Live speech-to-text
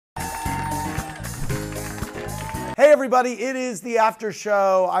Hey, everybody, it is the after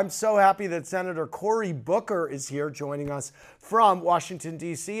show. I'm so happy that Senator Cory Booker is here joining us from Washington,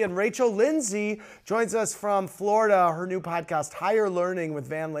 D.C. And Rachel Lindsay joins us from Florida, her new podcast, Higher Learning with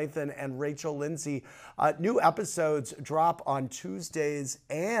Van Lathan and Rachel Lindsay. New episodes drop on Tuesdays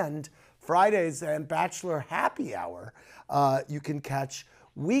and Fridays, and Bachelor Happy Hour you can catch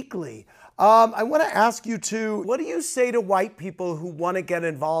weekly. I want to ask you two, what do you say to white people who want to get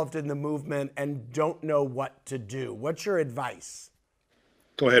involved in the movement and don't know what to do? What's your advice?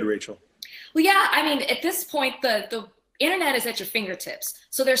 Go ahead, Rachel. Well, yeah, I mean, at this point, the internet is at your fingertips.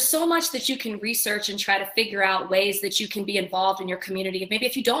 So there's so much that you can research and try to figure out ways that you can be involved in your community. Maybe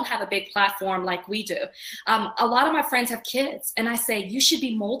if you don't have a big platform like we do. A lot of my friends have kids, and I say, you should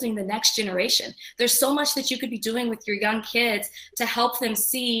be molding the next generation. There's so much that you could be doing with your young kids to help them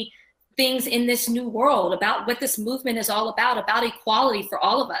see things in this new world, about what this movement is all about equality for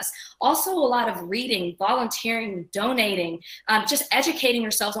all of us. Also, a lot of reading, volunteering, donating, just educating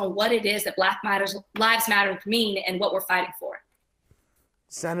yourselves on what it is that Black Lives Matter mean and what we're fighting for.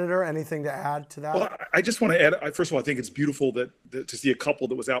 Senator, anything to add to that? Well, I just want to add, first of all, I think it's beautiful that to see a couple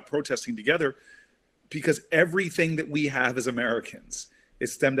that was out protesting together, because everything that we have as Americans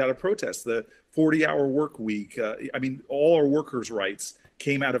is stemmed out of protests. The 40-hour work week, I mean, all our workers' rights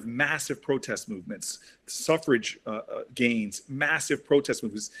came out of massive protest movements, suffrage gains, massive protest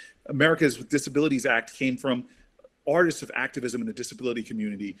movements. America's Disabilities Act came from artists of activism in the disability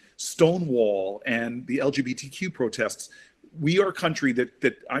community, Stonewall and the LGBTQ protests. We are a country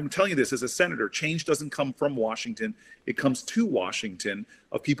that I'm telling you this as a senator, change doesn't come from Washington, it comes to Washington,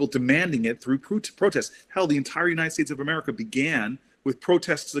 of people demanding it through protests. Hell, the entire United States of America began with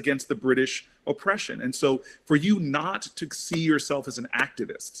protests against the British oppression. And so for you not to see yourself as an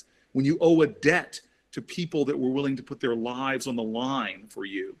activist, when you owe a debt to people that were willing to put their lives on the line for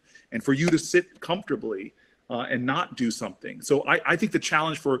you, and for you to sit comfortably and not do something. So I think the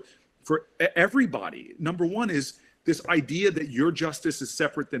challenge for everybody, number one, is this idea that your justice is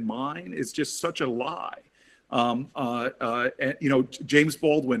separate than mine is just such a lie. And, you know, James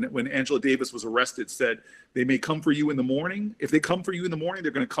Baldwin, when Angela Davis was arrested, said, they may come for you in the morning. If they come for you in the morning,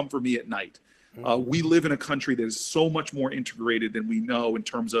 they're going to come for me at night. We live in a country that is so much more integrated than we know in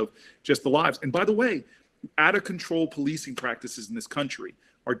terms of just the lives. And by the way, out of control policing practices in this country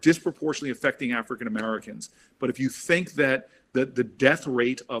are disproportionately affecting African Americans. But if you think that the death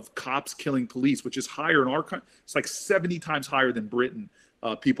rate of cops killing police, which is higher in our country, it's like 70 times higher than Britain,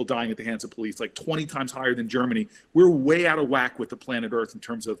 people dying at the hands of police, like 20 times higher than Germany. We're way out of whack with the planet Earth in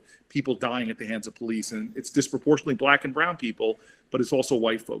terms of people dying at the hands of police. And it's disproportionately Black and brown people, but it's also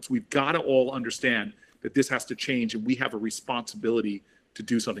white folks. We've got to all understand that this has to change, and we have a responsibility to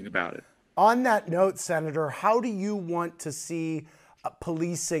do something about it. On that note, Senator, how do you want to see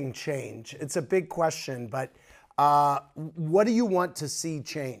policing change? It's a big question, but what do you want to see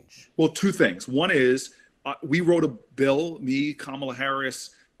change? Well, two things. One is, we wrote a bill, me, Kamala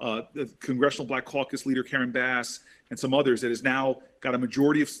Harris, the Congressional Black Caucus leader Karen Bass, and some others, that has now got a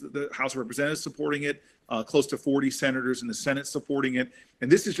majority of the House of Representatives supporting it, close to 40 senators in the Senate supporting it.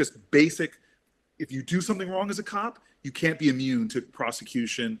 And this is just basic. If you do something wrong as a cop, you can't be immune to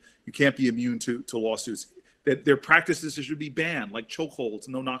prosecution. You can't be immune to lawsuits. That their practices should be banned, like chokeholds,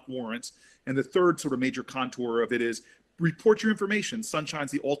 no-knock warrants. And the third sort of major contour of it is report your information.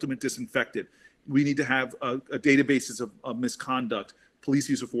 Sunshine's the ultimate disinfectant. We need to have a databases of misconduct, police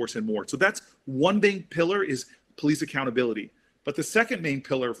use of force, and more. So that's one main pillar, is police accountability. But the second main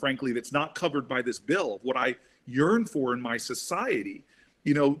pillar, frankly, that's not covered by this bill, what I yearn for in my society,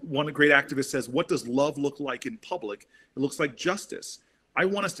 you know, one great activist says, what does love look like in public? It looks like justice. I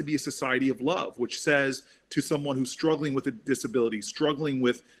want us to be a society of love, which says to someone who's struggling with a disability, struggling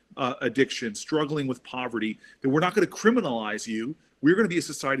with addiction, struggling with poverty, that we're not going to criminalize you. We're going to be a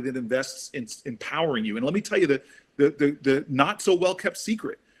society that invests in empowering you. And let me tell you, the not so well kept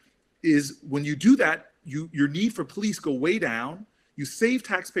secret is, when you do that, your need for police go way down, you save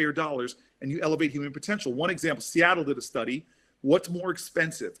taxpayer dollars, and you elevate human potential. One example, Seattle did a study. What's more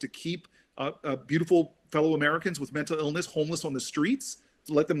expensive, to keep beautiful fellow Americans with mental illness homeless on the streets,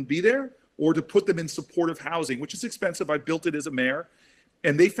 to let them be there, or to put them in supportive housing, which is expensive. I built it as a mayor.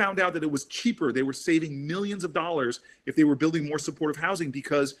 And they found out that it was cheaper. They were saving millions of dollars if they were building more supportive housing,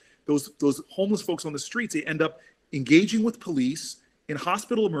 because those homeless folks on the streets, they end up engaging with police in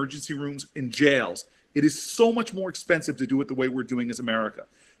hospital emergency rooms, in jails. It is so much more expensive to do it the way we're doing as America.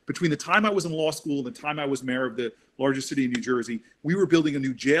 Between the time I was in law school and the time I was mayor of the largest city in New Jersey, we were building a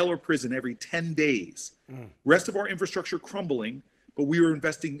new jail or prison every 10 days. Rest of our infrastructure crumbling, but we were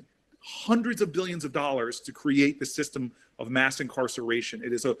investing hundreds of billions of dollars to create the system of mass incarceration.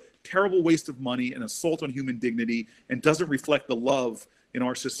 It is a terrible waste of money, an assault on human dignity, and doesn't reflect the love in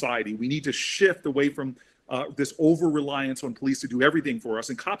our society. We need to shift away from this over-reliance on police to do everything for us.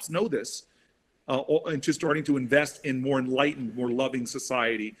 And cops know this, and just starting to invest in more enlightened, more loving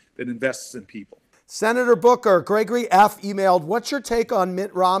society that invests in people. Senator Booker, Gregory F. emailed, what's your take on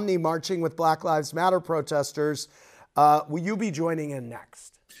Mitt Romney marching with Black Lives Matter protesters? Will you be joining in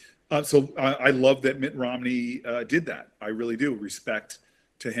next? So I love that Mitt Romney did that. I really do. Respect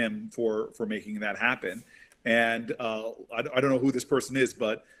to him for making that happen. And I don't know who this person is,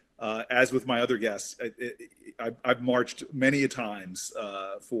 but as with my other guests, I've marched many a times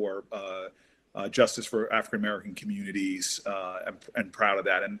for justice for African-American communities. I'm proud of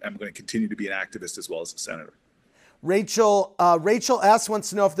that, and I'm going to continue to be an activist as well as a senator. Rachel S. wants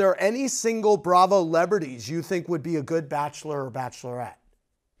to know if there are any single Bravolebrities you think would be a good bachelor or bachelorette.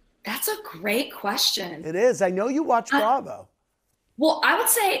 That's a great question. It is. I know you watch Bravo. Well, I would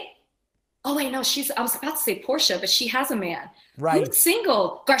say, oh wait, no, I was about to say Portia, but she has a man. Right. Who's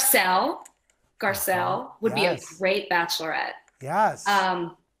single? Garcelle would be a great bachelorette. Yes.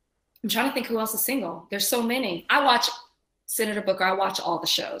 I'm trying to think who else is single. There's so many. I watch Senator Booker. I watch all the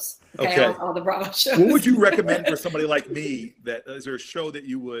shows. Okay. All the Bravo shows. What would you recommend for somebody like me? Is there a show that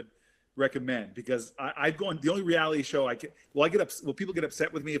you would recommend? Because I've gone, the only reality show will people get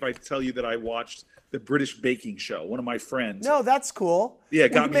upset with me if I tell you that I watched the British baking show? One of my friends. No, that's cool.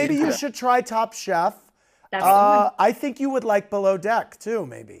 Yeah, maybe you should try Top Chef. That's I think you would like Below Deck too,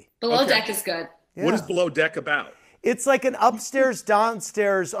 maybe. Below Deck is good. Yeah. What is Below Deck about? It's like an upstairs,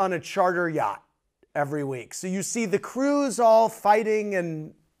 downstairs on a charter yacht every week. So you see the crews all fighting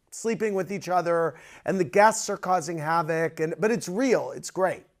and sleeping with each other, and the guests are causing havoc. But it's real. It's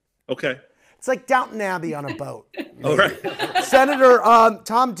great. Okay. It's like Downton Abbey on a boat. All right. Senator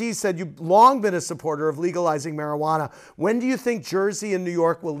Tom D said you've long been a supporter of legalizing marijuana. When do you think Jersey and New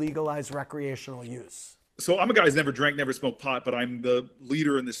York will legalize recreational use? So I'm a guy who's never drank, never smoked pot, but I'm the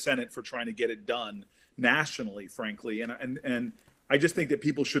leader in the Senate for trying to get it done nationally, frankly. And I just think that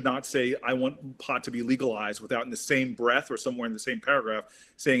people should not say, I want pot to be legalized without in the same breath or somewhere in the same paragraph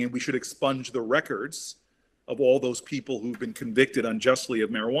saying we should expunge the records of all those people who've been convicted unjustly of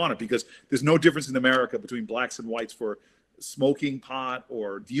marijuana, because there's no difference in America between blacks and whites for smoking pot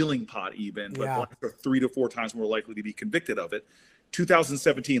or dealing pot even, but blacks are 3 to 4 times more likely to be convicted of it.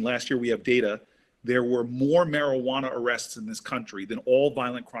 2017, last year we have data, there were more marijuana arrests in this country than all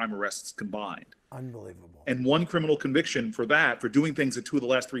violent crime arrests combined. Unbelievable. And one criminal conviction for that, for doing things that 2 of the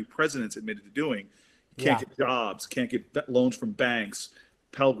last 3 presidents admitted to doing, can't get jobs, can't get loans from banks,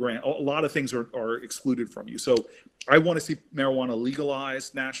 Pell Grant, a lot of things are excluded from you. So I want to see marijuana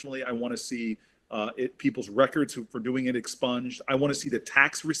legalized nationally. I want to see people's records for doing it expunged. I want to see the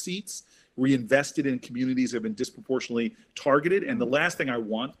tax receipts reinvested in communities that have been disproportionately targeted. And the last thing I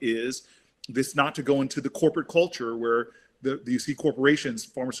want is this not to go into the corporate culture where you see corporations,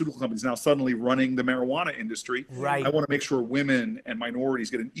 pharmaceutical companies now suddenly running the marijuana industry. Right. I want to make sure women and minorities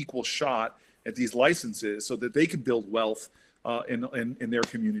get an equal shot at these licenses so that they can build wealth in their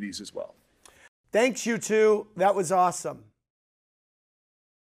communities as well. Thanks, you two. That was awesome.